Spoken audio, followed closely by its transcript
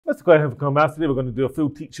Let's go ahead and come back. Today we're going to do a full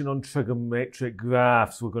teaching on trigonometric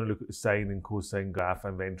graphs. We're going to look at the sine and cosine graph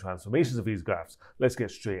and then transformations of these graphs. Let's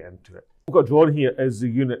get straight into it. What we've got drawn here is the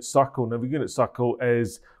unit circle. Now the unit circle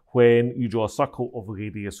is when you draw a circle of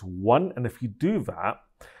radius 1, and if you do that,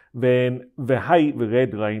 then the height, the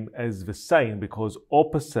red line, is the sine, because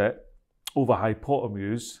opposite over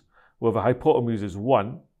hypotenuse, well, the hypotenuse is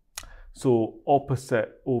 1, so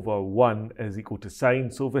opposite over 1 is equal to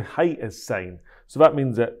sine, so the height is sine. So that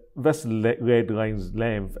means that this red line's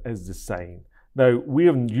length is the sine. Now,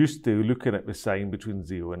 we're used to looking at the sine between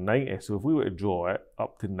 0 and 90, so if we were to draw it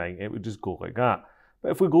up to 90, it would just go like that.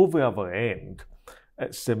 But if we go the other end,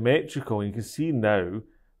 it's symmetrical, and you can see now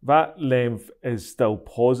that length is still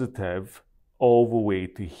positive all the way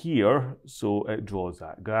to here, so it draws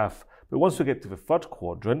that graph. But once we get to the third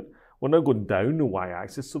quadrant, we're now going down the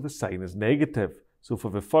y-axis, so the sine is negative. So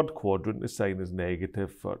for the third quadrant, the sine is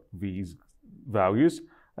negative for these values,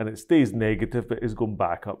 and it stays negative, but is going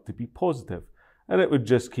back up to be positive. And it would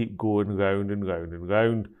just keep going round and round and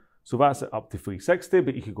round. So that's it up to 360,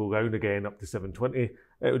 but you could go round again up to 720.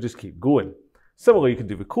 It would just keep going. Similarly, you can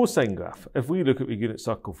do the cosine graph. If we look at the unit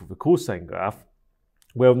circle for the cosine graph,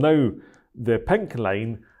 well, now the pink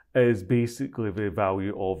line is basically the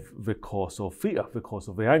value of the cos of theta, the cos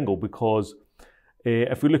of the angle, because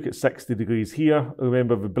if we look at 60 degrees here,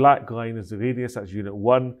 remember the black line is the radius, that's unit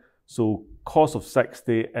 1, so cos of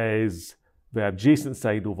 60 is the adjacent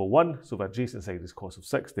side over 1, so the adjacent side is cos of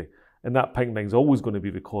 60, and that pink line is always going to be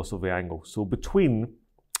the cos of the angle. So between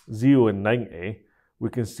 0 and 90, we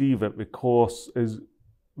can see that the cos is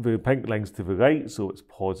the pink line's to the right, so it's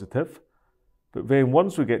positive. But then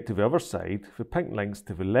once we get to the other side, the pink line's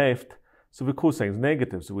to the left, so the cosine's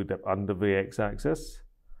negative, so we dip under the x-axis.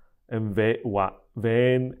 And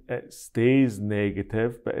then it stays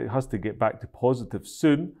negative, but it has to get back to positive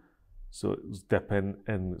soon, so it's dipping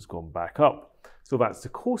and it's going back up. So that's the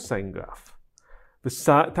cosine graph. The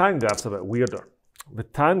tan graph's a bit weirder. The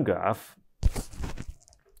tan graph,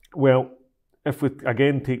 well, if we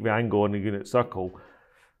again take the angle on the unit circle,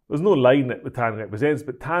 there's no line that the tan represents,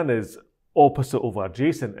 but tan is opposite over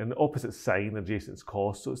adjacent, and opposite sine, adjacent is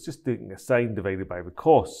cos, so it's just taking a sine divided by the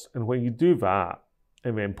cos. And when you do that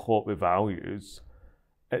and then plot the values,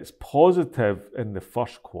 it's positive in the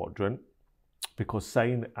first quadrant because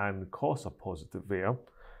sine and cos are positive there.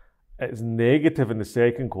 It's negative in the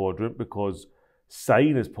second quadrant because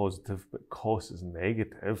sine is positive but cos is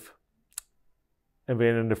negative. And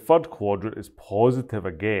then in the third quadrant, it's positive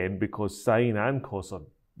again because sine and cos are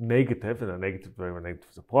negative, and a negative divided by negative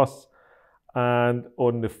is a plus. And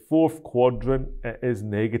on the fourth quadrant, it is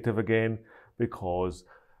negative again because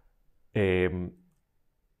in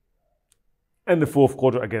the fourth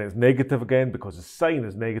quadrant, again, it's negative again because the sine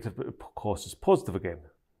is negative, but the cos is positive again.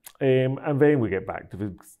 And then we get back to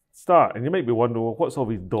the start. And you might be wondering, well, what's all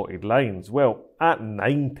these dotted lines? Well, at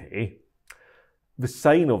 90, the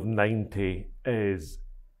sine of 90 is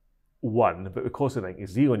 1, but the cos of 90 is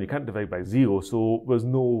 0, and you can't divide by 0, so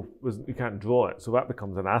you can't draw it, so that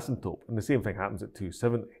becomes an asymptote. And the same thing happens at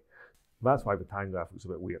 270. That's why the tan graph looks a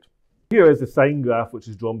bit weird. Here is the sine graph, which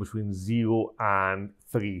is drawn between 0 and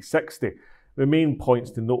 360. The main points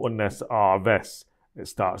to note on this are this. It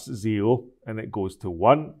starts at 0 and it goes to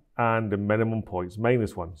 1, and the minimum point's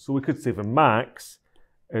minus 1. So we could say the max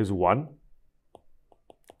is 1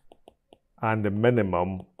 and the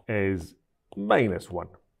minimum is minus 1.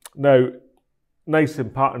 Now, nice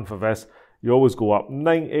and pattern for this, you always go up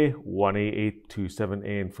 90, 180,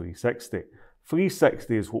 270 and 360.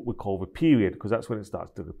 360 is what we call the period, because that's when it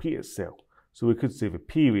starts to repeat itself. So we could say the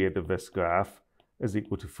period of this graph is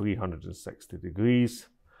equal to 360 degrees.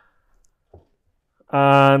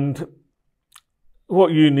 And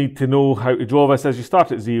what you need to know how to draw this is you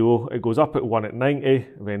start at 0, it goes up at 1 at 90,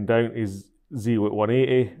 and then down is 0 at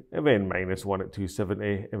 180, and then minus 1 at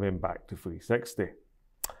 270, and then back to 360.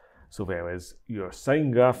 So there is your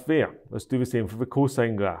sine graph there. Let's do the same for the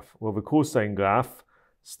cosine graph. Well, the cosine graph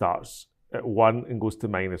starts at 1 and goes to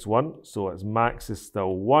minus 1, so its max is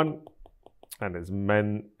still 1, and its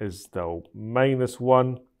min is still minus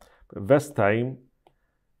 1. But this time,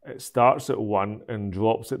 it starts at 1 and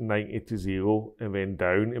drops at 90 to 0, and then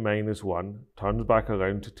down to minus 1, turns back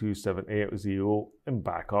around to 270 at 0, and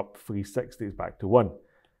back up 360 is back to 1.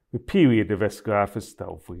 The period of this graph is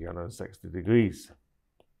still 360 degrees.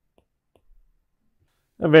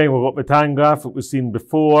 And then we've got the tan graph that we've seen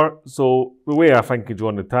before. So the way I think of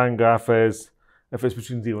drawing the tan graph is, if it's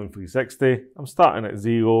between 0 and 360, I'm starting at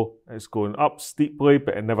 0, it's going up steeply,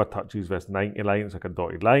 but it never touches this 90 line, it's like a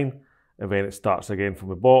dotted line. And then it starts again from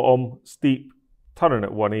the bottom, steep, turning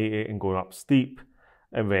at 180 and going up steep,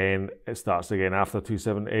 and then it starts again after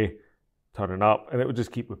 270, turning up, and it would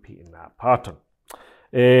just keep repeating that pattern.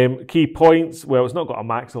 Key points, well, it's not got a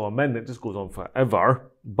max or a min, it just goes on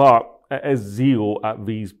forever, but it is 0 at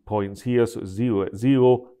these points here, so it's 0 at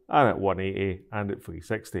 0, and at 180, and at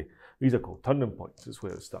 360. These are called turning points. It's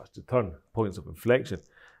where it starts to turn, points of inflection.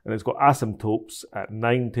 And it's got asymptotes at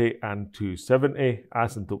 90 and 270,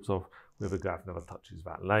 asymptotes of where the graph never touches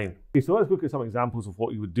that line. Okay, so let's look at some examples of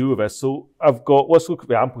what you would do with this. So let's look at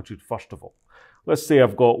the amplitude first of all. Let's say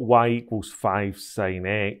I've got y equals 5 sine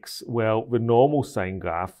x. Well, the normal sine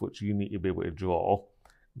graph, which you need to be able to draw,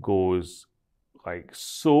 goes like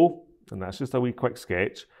so, and that's just a wee quick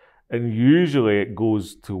sketch. And usually it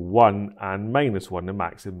goes to 1 and minus 1, the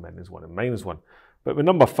max and min is 1 and minus 1. But the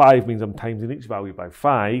number 5 means I'm timesing each value by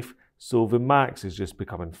 5, so the max is just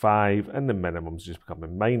becoming 5, and the minimum is just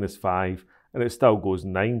becoming minus 5, and it still goes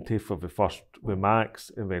 90 for the max,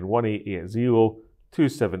 and then 180 at 0,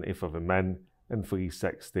 270 for the min, and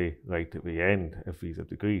 360 right at the end, if these are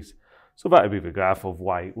degrees. So that would be the graph of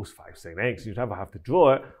y equals 5 sine x. You'd never have to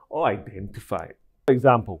draw it or identify it. For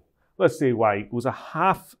example, let's say y equals a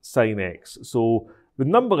half sine x. So the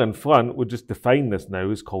number in front would just define this now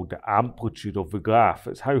is called the amplitude of the graph.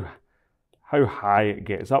 It's how high it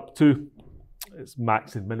gets up to. Its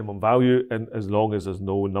max and minimum value, and as long as there's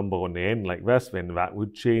no number on the end like this, then that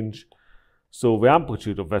would change. So the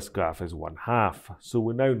amplitude of this graph is 1/2. So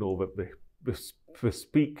we now know that this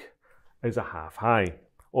peak is a half high,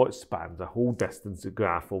 or it spans a whole distance, a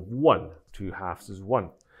graph of 1. 2/2 is 1.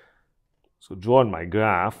 So drawing my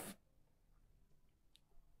graph,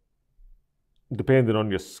 depending on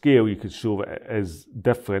your scale, you could show that it is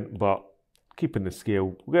different, but keeping the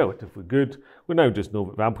scale relatively good, we now just know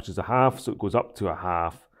that the amplitude is a half, so it goes up to a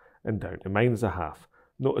half and down to minus a half.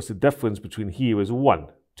 Notice the difference between here is 1,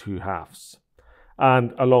 2/2.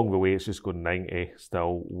 And along the way, it's just going 90,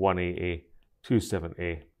 still 180,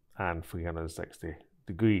 270, and 360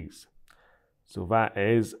 degrees. So that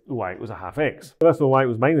is y equals a half x. That's when y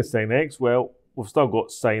equals minus sine x. Well, we've still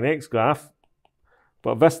got sine x graph,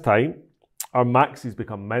 but this time, our maxes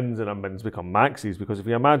become mins and our mins become maxes, because if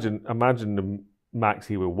you imagine the max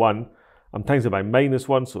here with 1, I'm times it by minus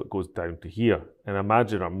 1, so it goes down to here. And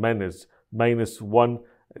imagine our min is minus 1,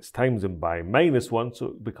 it's times it by minus 1, so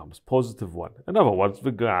it becomes positive 1. In other words,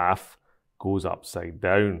 the graph goes upside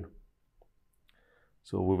down.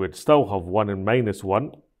 So we would still have 1 and minus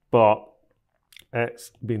 1, but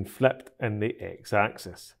it's been flipped in the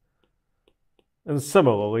x-axis. And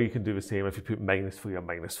similarly, you can do the same if you put minus 3 or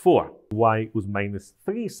minus 4. Y equals minus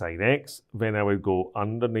 3 sine x, then I would go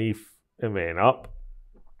underneath and then up.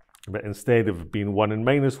 But instead of being 1 and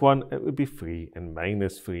minus 1, it would be 3 and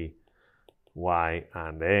minus 3. Y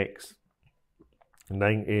and x.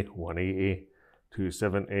 90, 180,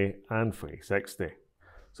 270, and 360.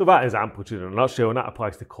 So that is amplitude in a nutshell, and that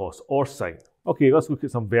applies to cos or sine. Okay, let's look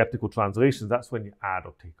at some vertical translations. That's when you add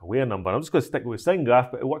or take away a number. I'm just going to stick with sine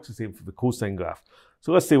graph, but it works the same for the cosine graph.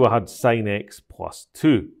 So let's say we had sine x plus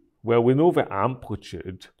 2. Well, we know the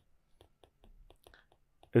amplitude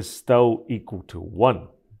is still equal to 1,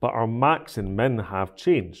 but our max and min have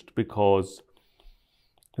changed, because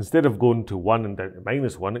instead of going to 1 and down to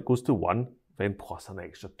minus 1, it goes to 1, then plus an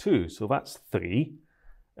extra 2. So that's 3,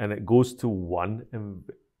 and it goes to 1, and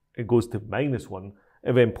it goes to minus 1,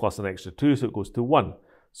 and then plus an extra 2, so it goes to 1.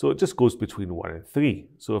 So it just goes between 1 and 3.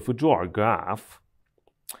 So if we draw our graph,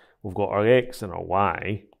 we've got our x and our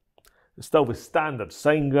y. It's still the standard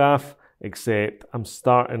sine graph, except I'm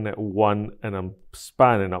starting at 1 and I'm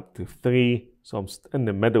spanning up to 3. So I'm in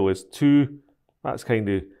the middle is 2. That's kind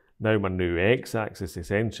of now my new x-axis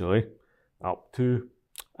essentially, up 2.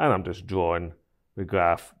 And I'm just drawing the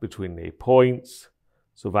graph between the points.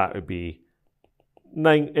 So that would be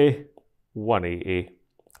 90, 180,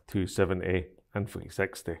 270, and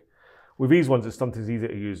 360. With these ones, it's sometimes easier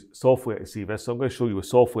to use software to see this, so I'm going to show you a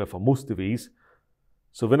software for most of these.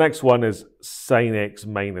 So the next one is sine x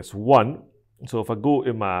minus 1. So if I go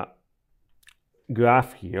to my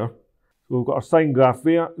graph here, we've got our sine graph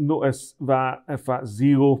there. Notice that if that's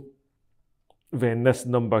 0, then this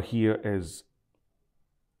number here is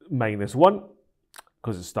minus 1,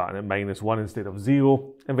 because it's starting at minus 1 instead of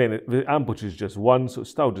 0. And then the amplitude is just 1, so it's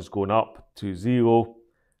still just going up to 0,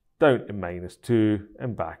 down to minus 2,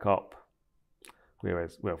 and back up.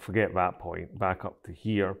 Whereas, well, forget that point, back up to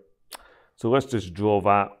here. So let's just draw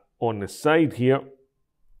that on the side here.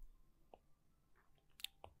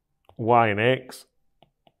 Y and x.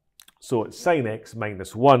 So it's sine x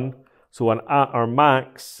minus 1. So our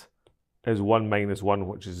max is 1 minus 1,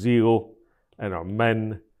 which is 0. And our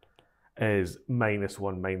min is minus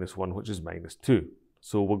 1, which is minus 2.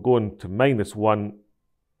 So we're going to minus 1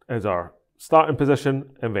 is our starting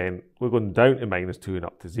position, and then we're going down to -2 and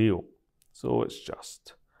up to 0. So it's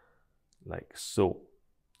just like so,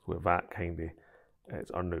 where that kind of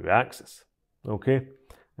is our new axis. Okay,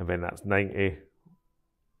 and then that's 90,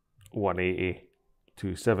 180,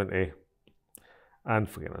 270, and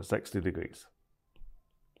 360 degrees.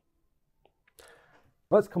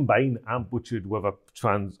 Let's combine amplitude with a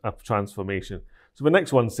transformation. So the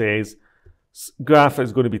next one says graph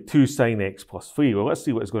is going to be 2 sine x plus 3. Well, let's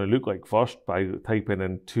see what it's going to look like first by typing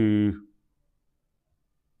in 2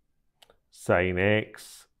 sine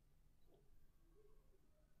x.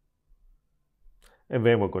 And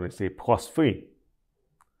then we're going to say plus 3.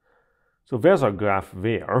 So there's our graph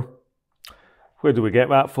there. Where do we get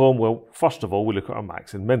that from? Well, first of all, we look at our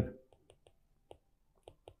max and min.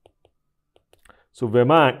 So the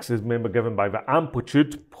max is, remember, given by the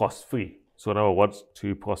amplitude plus 3. So in other words,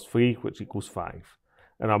 2 plus 3, which equals 5.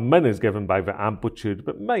 And our min is given by the amplitude,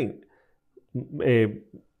 but and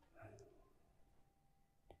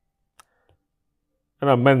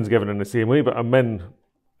our min is given in the same way, but our min,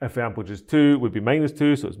 if the amplitude is 2, would be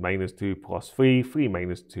 -2, so it's -2 plus 3. 3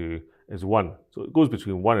 minus 2 is 1. So it goes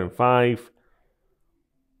between 1 and 5.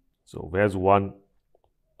 So there's 1,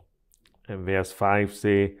 and there's 5,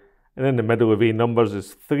 say. And in the middle of A numbers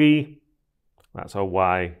is 3. That's our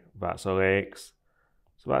y, that's our x.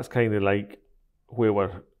 So that's kind of like where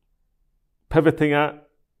we're pivoting at.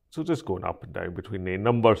 So just going up and down between the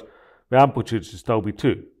numbers. The amplitude should still be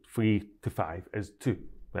 2. 3 to 5 is 2.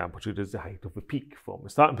 The amplitude is the height of the peak from the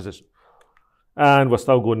starting position. And we're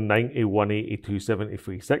still going 90, 180, 270,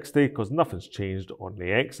 360 because nothing's changed on the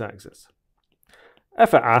x-axis.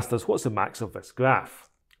 If it asked us what's the max of this graph,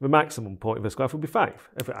 the maximum point of this graph would be 5.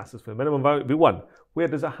 If it asked us for the minimum value, it would be 1. Where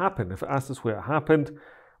does it happen? If it asked us where it happened,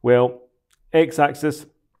 well, x-axis,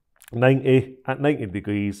 90, at 90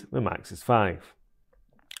 degrees, the max is 5.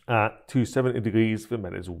 At 270 degrees, the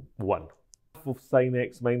min is 1. Of sine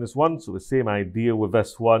x minus 1, so the same idea with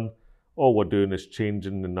this one. All we're doing is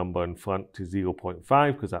changing the number in front to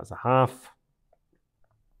 0.5 because that's a half.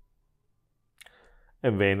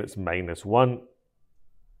 And then it's -1.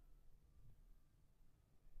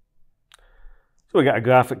 So we get a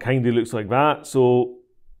graph that kind of looks like that. So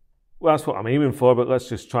that's what I'm aiming for, but let's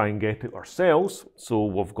just try and get it ourselves. So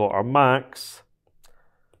we've got our max.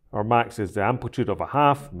 Our max is the amplitude of a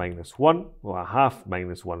half -1. Well, a half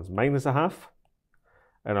minus 1 is -1/2.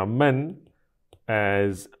 And our min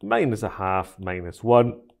is -1/2 minus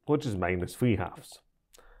 1, which is -3/2.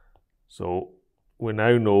 So we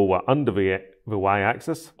now know we're under the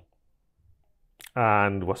y-axis.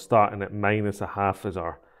 And we're starting at -1/2 as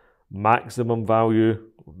our maximum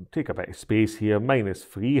value. We'll take a bit of space here.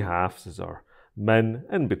 -3/2 is our min.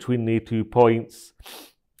 In between the 2 points,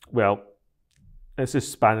 well, it's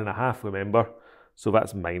just spanning a half, remember? So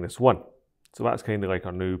that's -1. So that's kind of like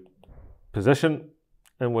our new position.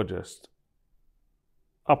 And we're just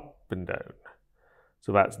up and down.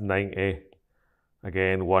 So that's 90,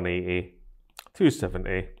 again 180,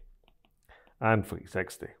 270, and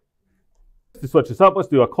 360. To switch this up, let's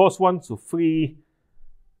do a cos one. So 3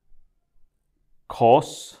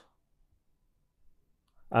 cos,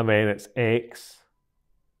 and then it's x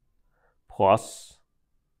plus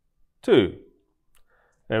 2.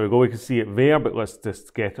 There we go, we can see it there, but let's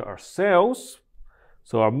just get it ourselves.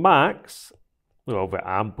 So our max, well, the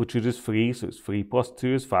amplitude is 3, so it's 3 plus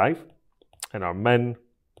 2 is 5. And our min,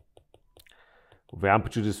 the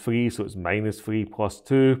amplitude is 3, so it's -3 plus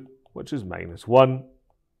 2, which is -1.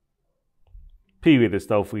 Period is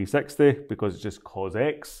still 360 because it's just cos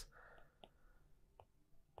x.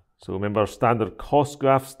 So remember, standard cos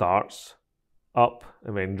graph starts up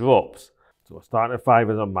and then drops. So we're starting at 5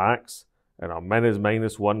 as our max, and our min is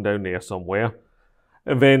 -1 down there somewhere.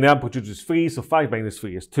 And then the amplitude is 3, so 5 minus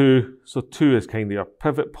 3 is 2. So 2 is kind of our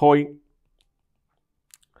pivot point.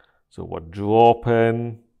 So we're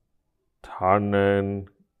dropping, turning,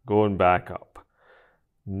 going back up.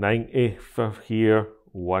 90 for here,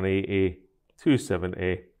 180,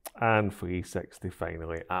 270, and 360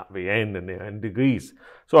 finally at the end, and they're in degrees.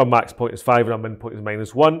 So our max point is 5 and our min point is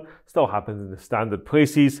 -1. Still happens in the standard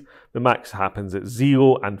places. The max happens at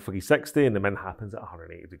 0 and 360, and the min happens at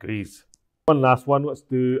 180 degrees. One last one, let's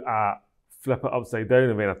do a flip it upside down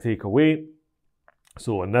and then a take away.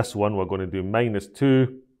 So in this one, we're going to do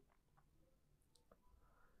 -2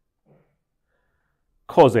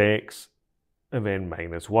 cos x and then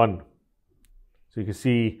 -1. So you can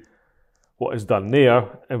see what is done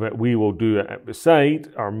there, and that we will do it at the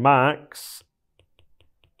side. Our max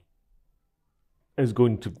is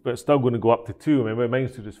going to, but it's still going to go up to 2. Remember,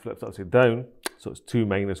 -2 just flips upside down. So it's 2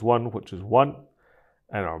 minus 1, which is 1.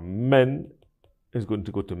 And our min is going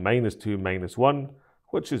to go to minus 2 minus 1,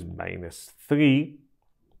 which is minus 3.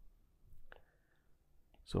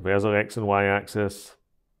 So there's our x and y axis.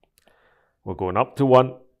 We're going up to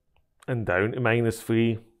 1 and down to minus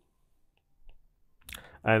 3.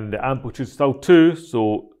 And the amplitude is still 2,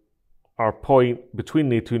 so our point between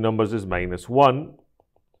the two numbers is minus 1.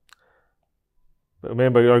 But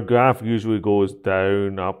remember, your graph usually goes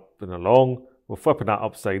down, up, and along. We're flipping that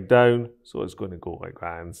upside down, so it's going to go like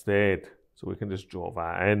that instead. So we can just draw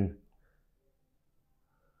that in.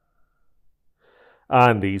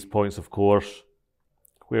 And these points, of course,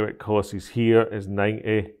 where it crosses here is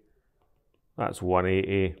 90. That's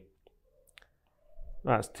 180.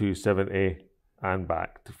 That's 270. And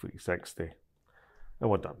back to 360. And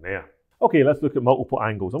we're done there. Okay, let's look at multiple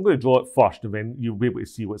angles. I'm going to draw it first, and then you'll be able to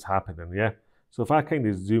see what's happening, yeah? So if I kind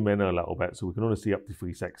of zoom in a little bit, so we can only see up to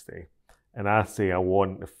 360, and I say I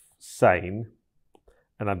want the sine,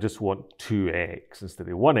 and I just want 2x instead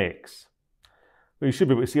of 1x. Well, you should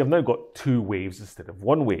be able to see I've now got 2 waves instead of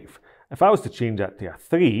 1 wave. If I was to change that to a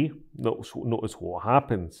 3, notice what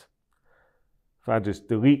happens. If I just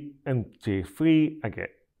delete into 3, I get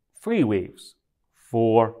 3 waves,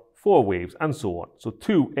 4 waves, and so on. So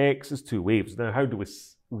 2x is 2 waves. Now, how do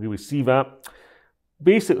we see that?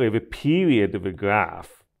 Basically, the period of a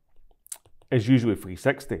graph is usually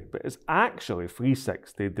 360, but it's actually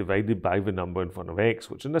 360 divided by the number in front of x,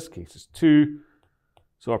 which in this case is 2.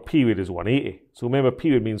 So our period is 180. So remember,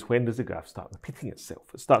 period means when does the graph start repeating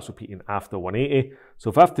itself? It starts repeating after 180. So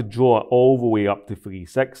if I have to draw it all the way up to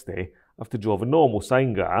 360, I have to draw the normal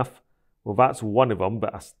sine graph. Well, that's one of them,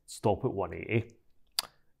 but I stop at 180.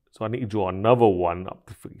 So I need to draw another one up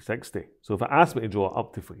to 360. So if it asked me to draw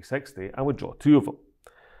up to 360, I would draw 2 of them.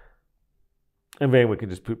 And then we can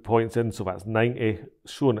just put points in. So that's 90,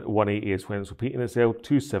 showing at 180 is when it's repeating itself,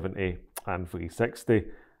 270 and 360.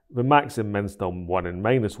 The max and min still 1 and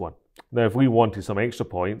minus 1. Now, if we wanted some extra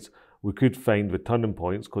points, we could find the turning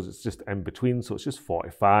points because it's just in between. So it's just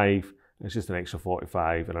 45. It's just an extra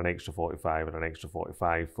 45 and an extra 45 and an extra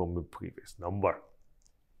 45 from the previous number.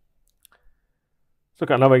 Let's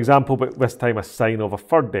look at another example, but this time a sine of a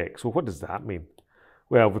third x. Well, what does that mean?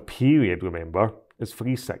 Well, the period, remember, is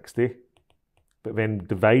 360, but then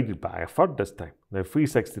divided by a third this time. Now,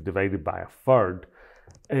 360 divided by a third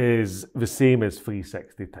is the same as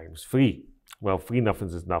 360 times 3. Well, 3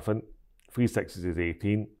 nothings is nothing. 3 sixes is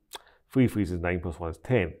 18. 3 threes is 9 plus 1 is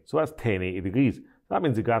 10. So that's 1080 degrees. That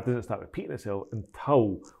means the graph doesn't start repeating itself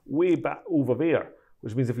until way back over there,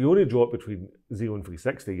 which means if you only draw it between 0 and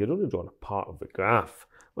 360, you're only drawing a part of the graph.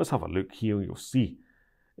 Let's have a look here and you'll see.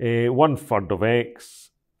 1/3 of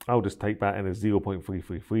x, I'll just type that in as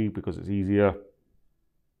 0.333 because it's easier.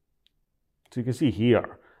 So you can see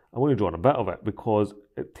here, I'm only drawing a bit of it because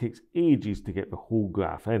it takes ages to get the whole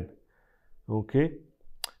graph in. Okay,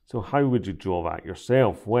 so how would you draw that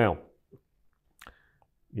yourself? Well,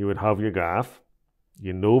 you would have your graph.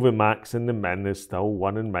 You know the max and the min is still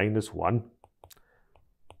 1 and minus 1.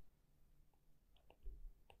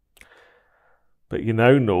 But you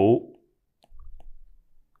now know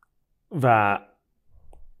that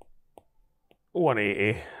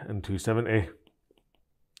 180 and 270.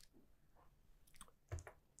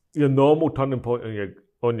 Your normal turning point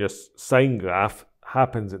on your sine graph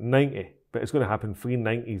happens at 90, but it's going to happen 3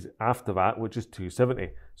 90s after that, which is 270.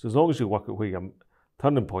 So as long as you work out where your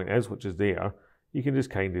turning point is, which is there, you can just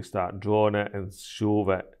kind of start drawing it and show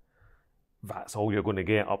that that's all you're going to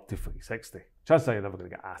get up to 360. Chances are you're never going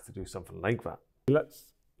to get asked to do something like that.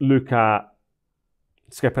 Let's look at,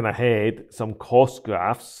 skipping ahead, some cost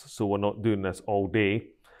graphs, so we're not doing this all day.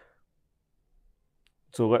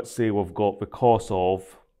 So let's say we've got the cos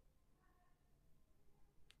of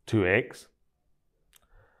 2x.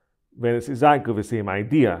 Then it's exactly the same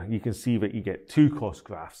idea. You can see that you get 2 cost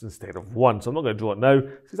graphs instead of 1. So I'm not going to draw it now.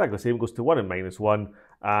 It's exactly the same. It goes to 1 and minus 1,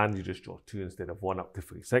 and you just draw 2 instead of 1 up to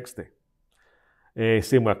 360.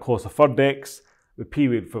 Same with cos of third x. The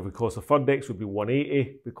period for the cos of third x would be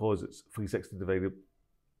 180 because it's 360 divided.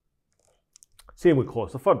 Same with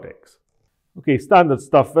cos of third x. Okay, standard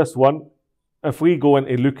stuff. This one, if we go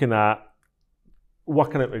into looking at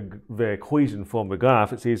working out the equation from the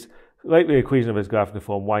graph, it says, write the equation of this graph in the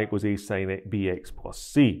form y equals a sine bx plus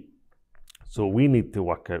c. So we need to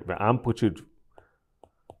work out the amplitude.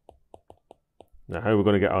 Now, how are we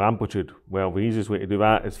going to get our amplitude? Well, the easiest way to do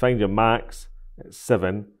that is find your max at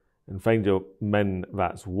 7 and find your min,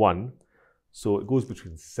 that's 1. So it goes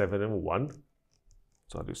between 7 and 1.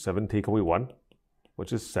 So I'll do 7 take away 1,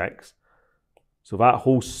 which is 6. So that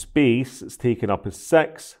whole space that's taken up is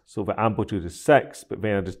 6. So the amplitude is 6, but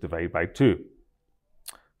then I just divide by 2.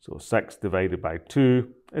 So 6 divided by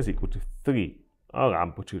 2 is equal to 3. Our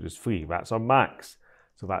amplitude is 3. That's our max.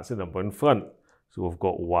 So that's the number in front. So we've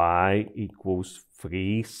got y equals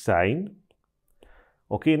 3 sine.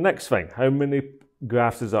 Okay, next thing. How many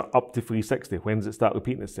graphs is there up to 360? When does it start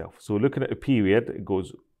repeating itself? So looking at a period, it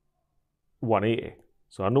goes 180.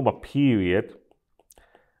 So I know my period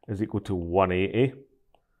is equal to 180.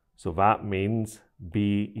 So that means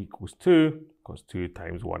b equals 2, because 2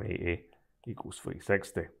 times 180 equals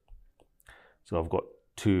 360. So I've got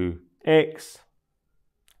 2x,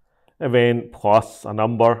 and then plus a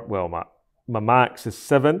number. Well, my max is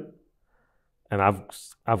 7, and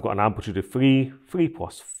I've got an amplitude of 3. 3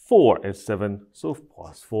 plus 4 is 7, so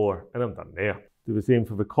plus 4, and I'm done there. Do the same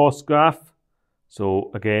for the cos graph.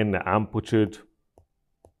 So again, the amplitude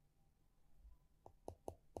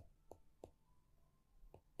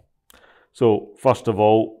So first of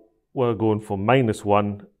all, we're going for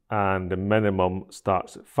 -1, and the minimum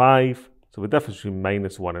starts at 5. So the difference between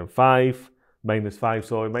 -1 and -1,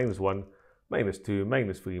 -2,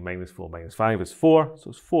 -3, -4, -5 is 4. So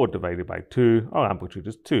it's 4 divided by 2. Our amplitude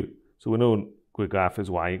is 2. So we know the graph is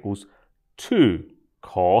y equals 2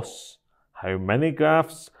 cos. How many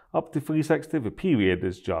graphs up to 360? The period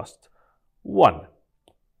is just 1.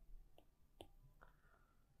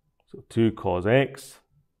 So 2 cos x.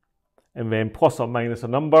 And then plus or minus a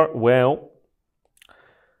number. Well,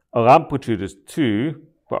 our amplitude is 2,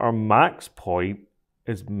 but our max point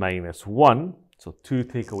is -1. So 2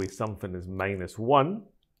 take away something is -1.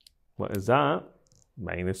 What is that?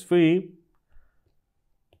 -3.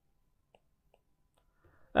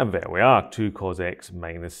 And there we are, 2 cos x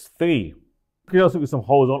 -3. Okay, let's look at some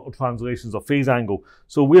horizontal translations of phase angle.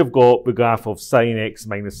 So we've got the graph of sine x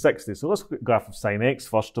 -60. So let's look at the graph of sine x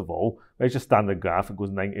first of all. There's your standard graph. It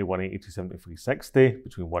goes 90, 180, 270, 360,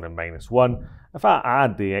 between 1 and -1. If I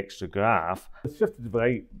add the extra graph, it's shifted to the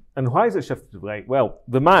right. And why is it shifted to the right? Well,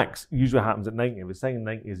 the max usually happens at 90. The sine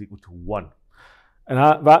 90 is equal to 1.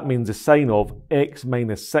 And that means the sine of x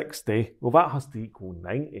 -60, well, that has to equal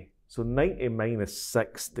 90. So 90 minus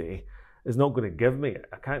 60 is not going to give me it.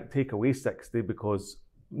 I can't take away 60 because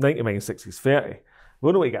 90 minus 60 is 30. The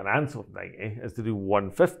only way to get an answer of 90 is to do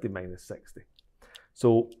 150 minus 60.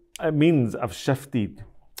 So it means I've shifted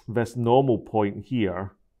this normal point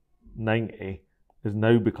here, 90, has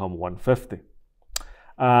now become 150.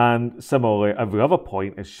 And similarly, every other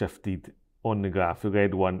point is shifted on the graph. The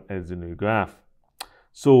red one is the new graph.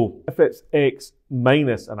 So if it's x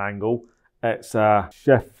minus an angle, it's a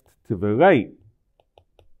shift to the right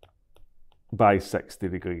by 60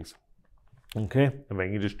 degrees. Okay, and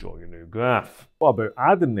then you just draw your new graph. What about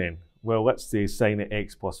adding then? Well, let's say sine of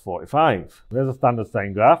x plus 45. There's a standard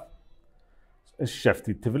sine graph. It's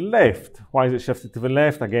shifted to the left. Why is it shifted to the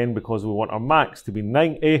left? Again, because we want our max to be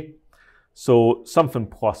 90. So something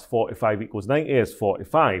plus 45 equals 90 is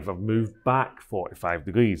 45. I've moved back 45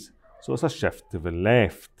 degrees. So it's a shift to the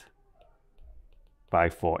left by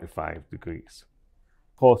 45 degrees.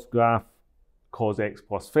 Cos graph, cos x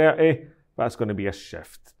plus 30. That's going to be a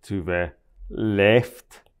shift to the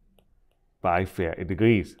left by 30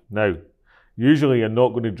 degrees. Now, usually you're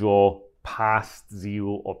not going to draw past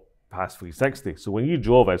 0 or past 360. So when you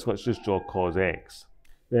draw this, let's just draw cos x.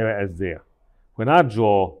 There it is there. When I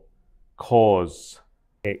draw cos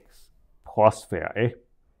x plus 30,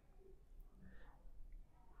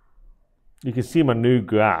 you can see my new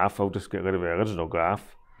graph, I'll just get rid of the original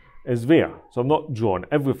graph, is there. So I'm not drawing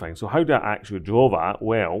everything. So how do I actually draw that?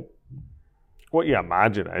 Well, what you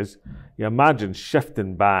imagine is, you imagine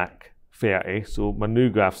shifting back 30, so my new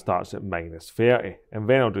graph starts at minus 30, and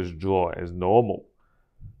then I'll just draw it as normal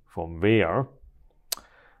from there.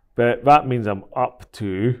 But that means I'm up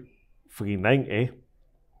to 390.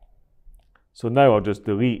 So now I'll just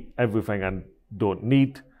delete everything I don't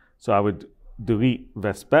need. So I would delete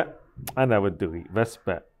this bit, and I would delete this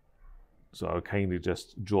bit. So I'll kind of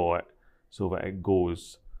just draw it so that it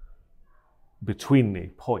goes between the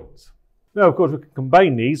points. Now, of course, we can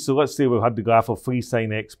combine these. So let's say we had the graph of 3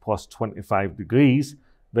 sine x plus 25 degrees.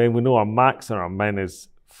 Then we know our max and our min is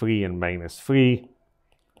 3 and minus 3.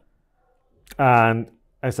 And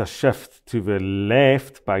it's a shift to the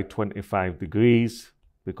left by 25 degrees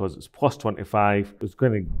because it's plus 25. It's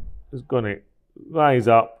going to rise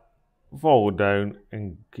up, fall down,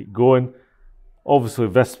 and keep going. Obviously,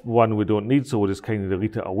 this one we don't need, so we'll just kind of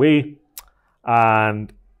delete it away.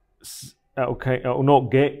 And it'll not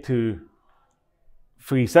get to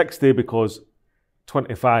 360 because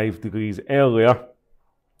 25 degrees earlier,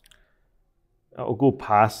 it'll go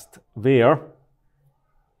past there.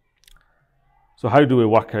 So how do we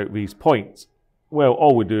work out these points? Well,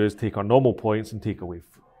 all we do is take our normal points and take away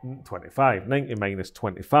 25. 90 minus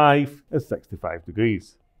 25 is 65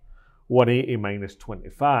 degrees. 180 minus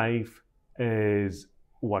 25 is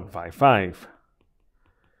 155.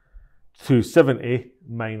 270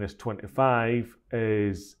 minus 25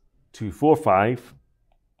 is 245.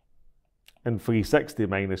 And 360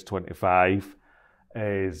 minus 25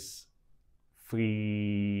 is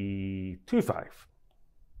 325.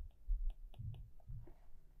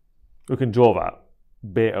 We can draw that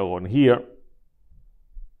better on here.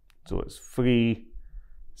 So it's 3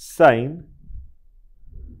 sine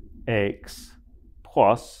x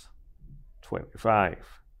plus 25.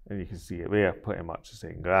 And you can see it there, pretty much the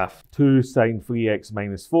same graph. 2 sine 3x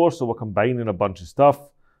minus 4, so we're combining a bunch of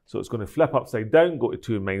stuff. So it's going to flip upside down, go to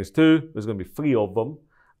 2 and minus 2. There's going to be 3 of them.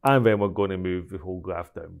 And then we're going to move the whole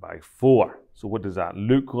graph down by 4. So what does that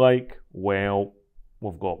look like? Well,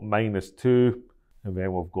 we've got minus 2, and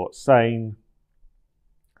then we've got sine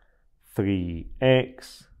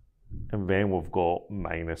 3x, and then we've got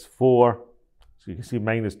minus 4. So you can see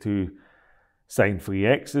minus 2 sine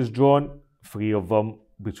 3x is drawn, 3 of them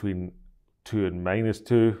between 2 and minus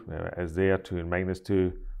 2. There it is there, 2 and minus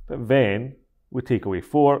 2. But then we take away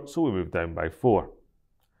 4, so we move down by 4.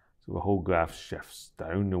 So the whole graph shifts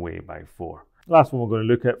down away by 4. Last one we're going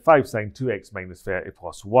to look at, 5 sine 2x minus 30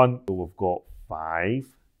 plus 1. So we've got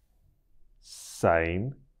 5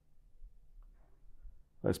 sine,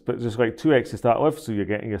 let's put just like 2x to start with, so you're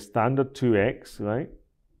getting your standard 2x, right?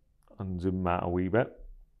 Unzoom that a wee bit.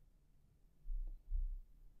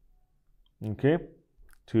 Okay,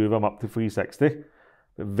 2 of them up to 360.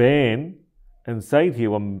 But then, inside here,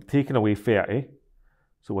 we're taking away 30.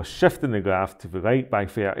 So we're shifting the graph to the right by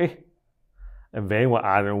 30. And then we're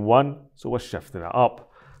adding 1, so we're shifting it up.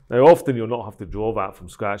 Now, often you'll not have to draw that from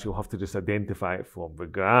scratch. You'll have to just identify it from the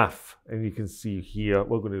graph. And you can see here,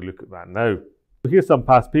 we're going to look at that now. So here's some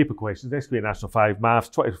past paper questions. SQA National 5 Maths,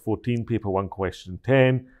 2014, paper 1, question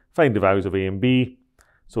 10. Find the values of A and B.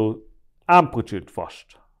 So amplitude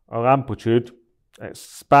first. Our amplitude, it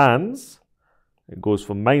spans. It goes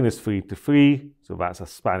from minus 3 to 3. So that's a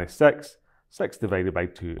span of 6. 6 divided by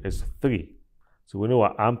 2 is 3. So we know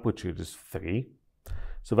our amplitude is 3.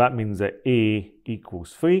 So that means that A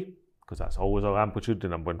equals 3, because that's always our amplitude, the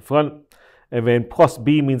number in front. And then plus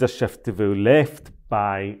B means a shift to the left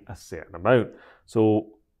by a certain amount.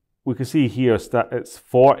 So we can see here that it's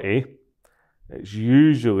 40. It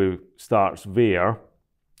usually starts there.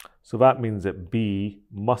 So that means that B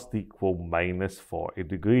must equal minus 40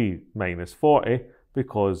 degrees, minus 40,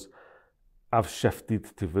 because I've shifted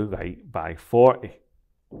to the right by 40.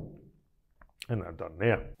 And I'm done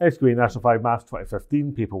there. SQA National 5 Maths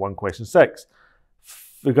 2015, paper 1, question 6.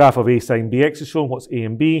 The graph of A sine BX is shown. What's A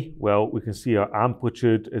and B? Well, we can see our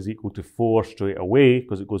amplitude is equal to 4 straight away,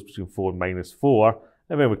 because it goes between 4 and minus 4.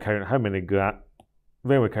 And then we count how many graphs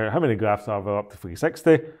are there up to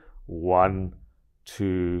 360. 1,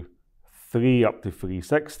 2, 3 up to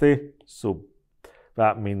 360. So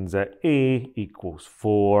that means that A equals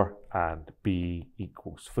 4 and B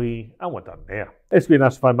equals 3, and we're done there. SQA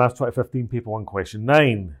National 5 Maths 2015, paper 1, question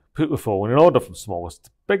 9. Put the following in order from smallest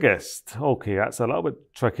to biggest. Okay, that's a little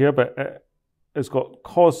bit trickier, but it's got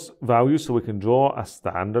cos values, so we can draw a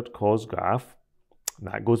standard cos graph. And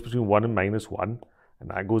that goes between 1 and minus 1, and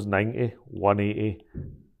that goes 90, 180,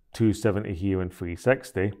 270 here, and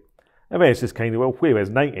 360. And then it's just kind of, well, where is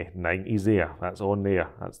 90? 90's there, that's on there,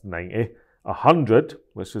 that's 90. 100,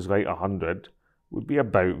 which is right 100, would be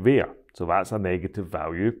about there. So that's a negative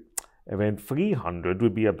value. And then 300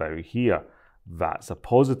 would be about here. That's a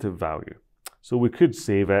positive value. So we could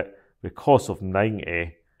say that the cos of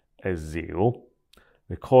 90 is 0.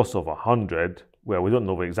 The cos of 100, well, we don't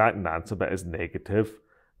know the exact answer, but it's negative.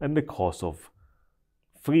 And the cos of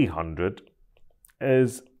 300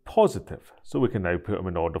 is positive. So we can now put them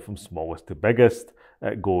in order from smallest to biggest.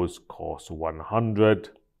 It goes cos 100,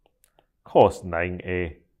 cos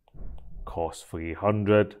 90, cos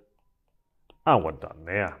 300, and we're done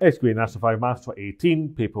there. SQA National 5 Maths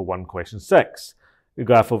 2018, paper 1, question 6. The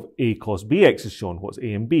graph of A cos BX is shown. What's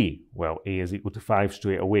A and B? Well, A is equal to 5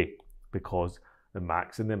 straight away, because the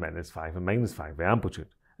max and the min is 5 and minus 5, the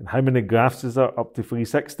amplitude. And how many graphs is there up to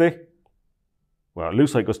 360? Well, it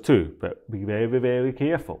looks like there's 2, but be very, very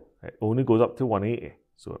careful. It only goes up to 180,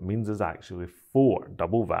 so it means there's actually 4,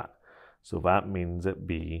 double that. So that means that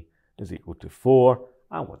B is equal to 4,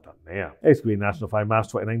 and we're done there. SQA National 5 Maths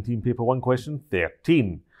 2019, paper 1, question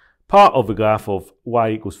 13. Part of the graph of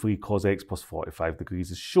y equals 3 cos x plus 45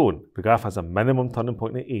 degrees is shown. The graph has a minimum turning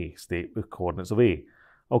point at A. State the coordinates of A.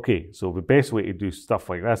 Okay, so the best way to do stuff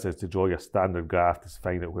like this is to draw your standard graph to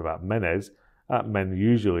find out where that min is. That min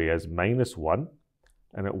usually is minus 1,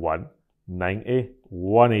 and at 1, 90,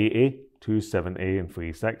 180, 270, and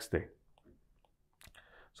 360.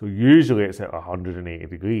 So usually it's at 180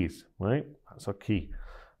 degrees, right? That's our key.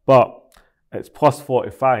 But it's plus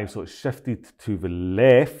 45, so it's shifted to the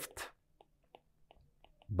left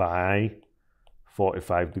by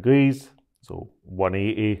 45 degrees. So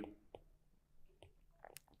 180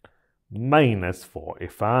 minus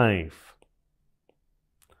 45.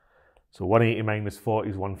 So 180 minus 40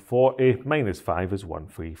 is 140, minus 5 is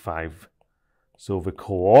 135. So the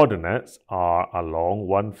coordinates are along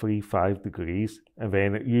 135 degrees, and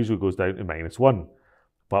then it usually goes down to minus 1.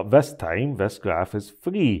 But this time, this graph is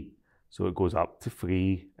 3. So it goes up to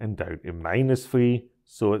 3 and down to minus 3.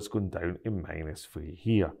 So it's going down to minus 3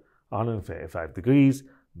 here. 135 degrees,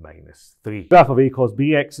 minus 3. Graph of A cos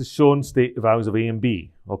Bx is shown. State the values of A and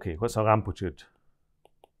B. Okay, what's our amplitude?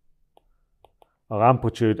 Our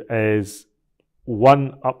amplitude is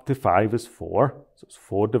 1 up to 5 is 4. So it's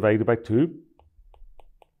 4 divided by 2,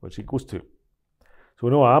 which equals 2. So we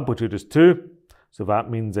know our amplitude is 2. So that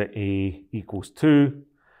means that A equals 2.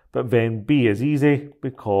 But then B is easy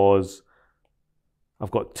because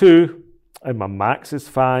I've got 2 and my max is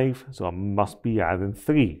 5. So I must be adding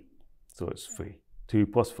 3. So it's 3. 2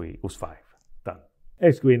 plus 3 equals 5. Done.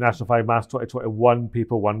 SQA National 5 Maths 2021,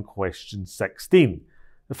 Paper 1, Question 16.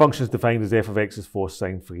 The function is defined as f of x is 4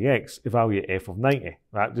 sine 3x. Evaluate f of 90.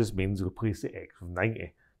 That just means replace the x with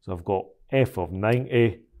 90. So I've got f of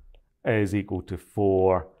 90 is equal to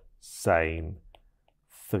 4 sine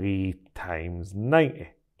 3 times 90.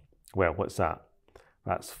 Well, what's that?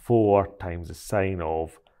 That's 4 times the sine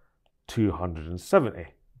of 270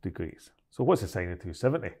 degrees. So what's the sine of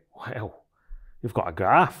 270? Well, you've got a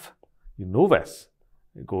graph. You know this.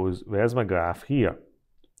 It goes, where's my graph here?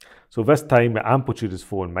 So this time the amplitude is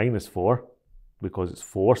 4 and minus 4 because it's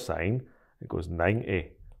 4 sine. It goes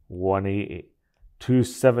 90, 180,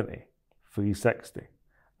 270, 360.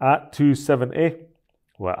 At 270,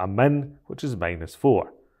 well, I'm in, which is minus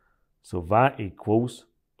 4. So that equals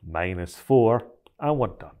minus 4, and we're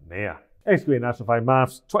done there. SQA National 5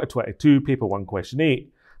 Maths 2022, Paper 1, Question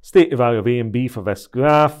 8. State the value of A and B for this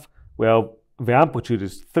graph. Well, the amplitude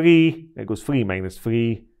is 3. It goes 3 minus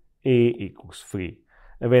 3. A equals 3.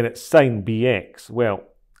 And then it's sine Bx. Well,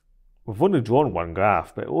 we've only drawn one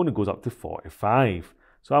graph, but it only goes up to 45.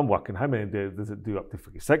 So I'm working, how many does it do up to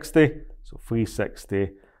 360? So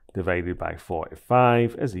 360 divided by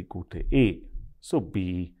 45 is equal to 8. So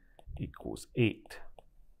B equals 8.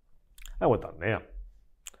 And we're done there.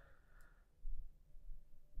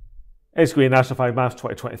 SQA National 5 Maths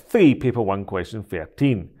 2023, Paper 1, Question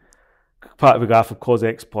 13. Part of the graph of cos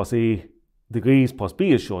x plus A degrees plus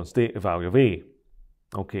B is shown. State the value of A.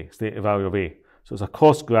 Okay, state the value of A. So it's a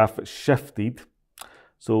cos graph that's shifted.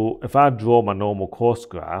 So if I draw my normal cos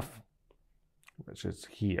graph, which is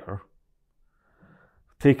here,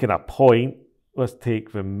 taking a point, let's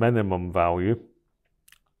take the minimum value.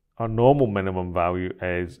 Our normal minimum value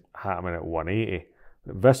is happening at 180.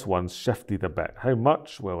 But this one's shifted a bit. How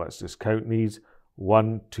much? Well, let's just count these.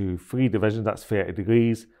 1, 2, 3 divisions, that's 30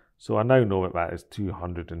 degrees. So I now know that is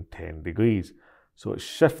 210 degrees. So it's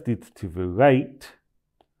shifted to the right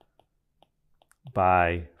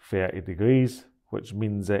by 30 degrees, which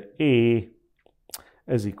means that A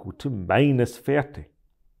is equal to minus 30.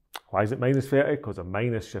 Why is it minus 30? Because a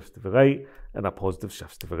minus shifts to the right and a positive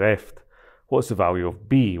shifts to the left. What's the value of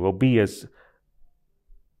B? Well, B is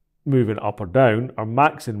moving up or down. Our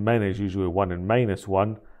max and min is usually 1 and minus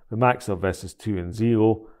 1. The max of this is 2 and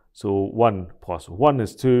 0. So 1 plus 1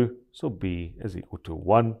 is 2. So B is equal to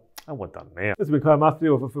 1. And we're done there. This has been a math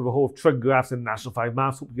video for the whole of Trig Graphs in National 5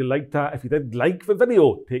 Maths. Hope you liked that. If you did like the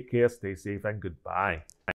video, take care, stay safe, and goodbye.